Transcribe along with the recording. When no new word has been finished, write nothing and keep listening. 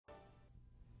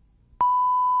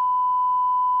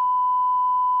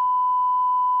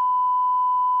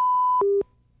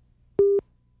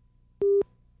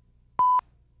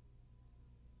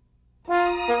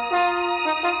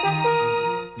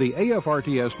The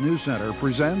AFRTS News Center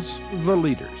presents The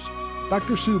Leaders.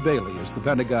 Dr. Sue Bailey is the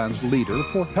Pentagon's leader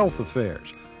for health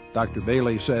affairs. Dr.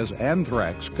 Bailey says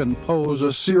anthrax can pose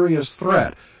a serious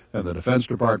threat, and the Defense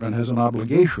Department has an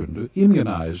obligation to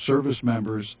immunize service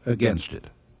members against it.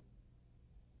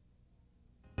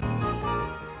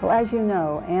 Well, as you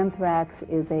know, anthrax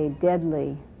is a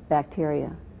deadly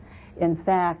bacteria. In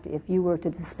fact, if you were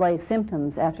to display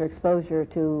symptoms after exposure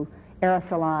to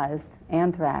aerosolized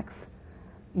anthrax,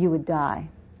 you would die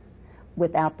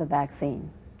without the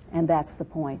vaccine. And that's the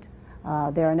point.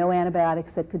 There are no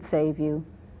antibiotics that could save you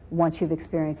once you've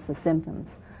experienced the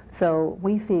symptoms. So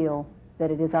we feel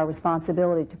that it is our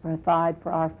responsibility to provide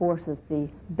for our forces the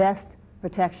best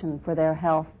protection for their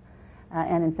health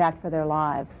and, in fact, for their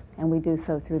lives. And we do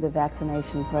so through the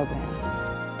vaccination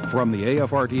program. From the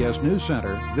AFRTS News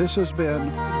Center, this has been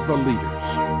The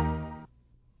Leaders.